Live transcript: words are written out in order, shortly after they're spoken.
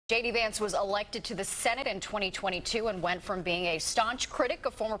J.D. Vance was elected to the Senate in 2022 and went from being a staunch critic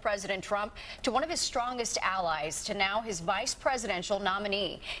of former President Trump to one of his strongest allies to now his vice presidential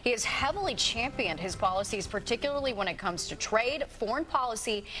nominee. He has heavily championed his policies, particularly when it comes to trade, foreign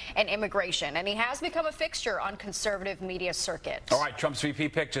policy, and immigration. And he has become a fixture on conservative media circuits. All right, Trump's VP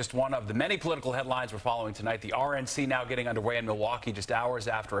pick, just one of the many political headlines we're following tonight. The RNC now getting underway in Milwaukee just hours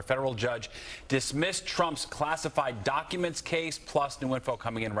after a federal judge dismissed Trump's classified documents case, plus new info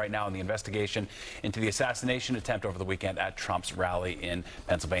coming in right now in the investigation into the assassination attempt over the weekend at Trump's rally in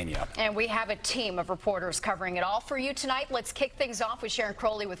Pennsylvania. And we have a team of reporters covering it all for you tonight. Let's kick things off with Sharon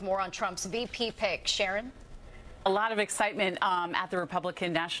Crowley with more on Trump's VP pick. Sharon? A lot of excitement at the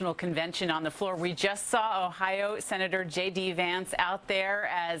Republican National Convention on the floor. We just saw Ohio Senator J.D. Vance out there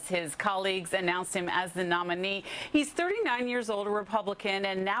as his colleagues announced him as the nominee. He's 39 years old, a Republican,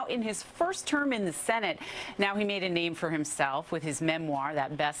 and now in his first term in the Senate. Now he made a name for himself with his memoir,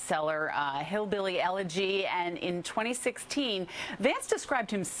 that bestseller, Hillbilly Elegy. And in 2016, Vance described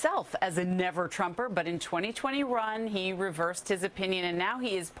himself as a never-Trumper, but in 2021, he reversed his opinion, and now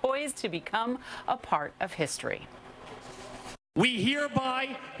he is poised to become a part of history. We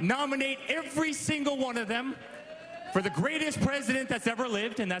hereby nominate every single one of them for the greatest president that's ever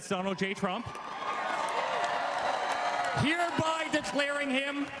lived, and that's Donald J. Trump. Hereby declaring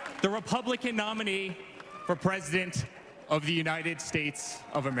him the Republican nominee for President of the United States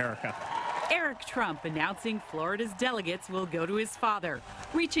of America. Eric Trump announcing Florida's delegates will go to his father,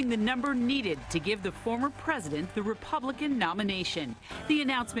 reaching the number needed to give the former president the Republican nomination. The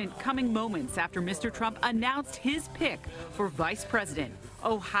announcement coming moments after Mr. Trump announced his pick for vice president,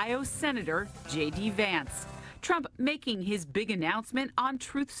 Ohio Senator J.D. Vance. Trump making his big announcement on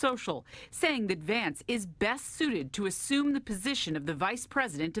Truth Social, saying that Vance is best suited to assume the position of the vice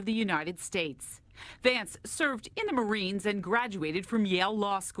president of the United States. Vance served in the Marines and graduated from Yale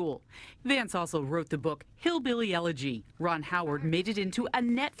Law School. Vance also wrote the book Hillbilly Elegy. Ron Howard made it into a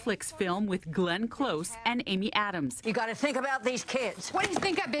Netflix film with Glenn Close and Amy Adams. You got to think about these kids. What do you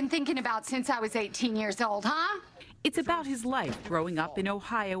think I've been thinking about since I was 18 years old, huh? It's about his life growing up in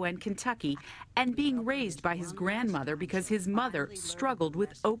Ohio and Kentucky and being raised by his grandmother because his mother struggled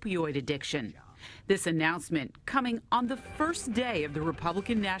with opioid addiction. This announcement coming on the first day of the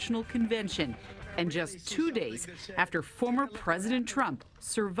Republican National Convention and just 2 days after former President Trump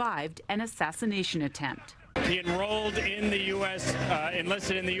survived an assassination attempt. He enrolled in the U.S.,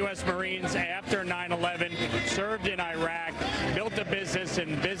 enlisted in the U.S. Marines after 9/11, served in Iraq, built a business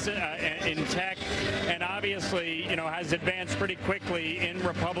in tech, and obviously, has advanced pretty quickly in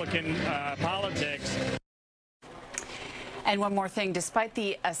Republican politics. And one more thing, despite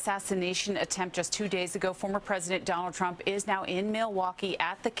the assassination attempt just 2 days ago, former President Donald Trump is now in Milwaukee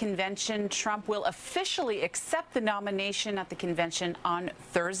at the convention. Trump will officially accept the nomination at the convention on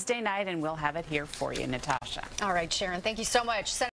Thursday night, and we'll have it here for you, Natasha. All right, Sharon, thank you so much.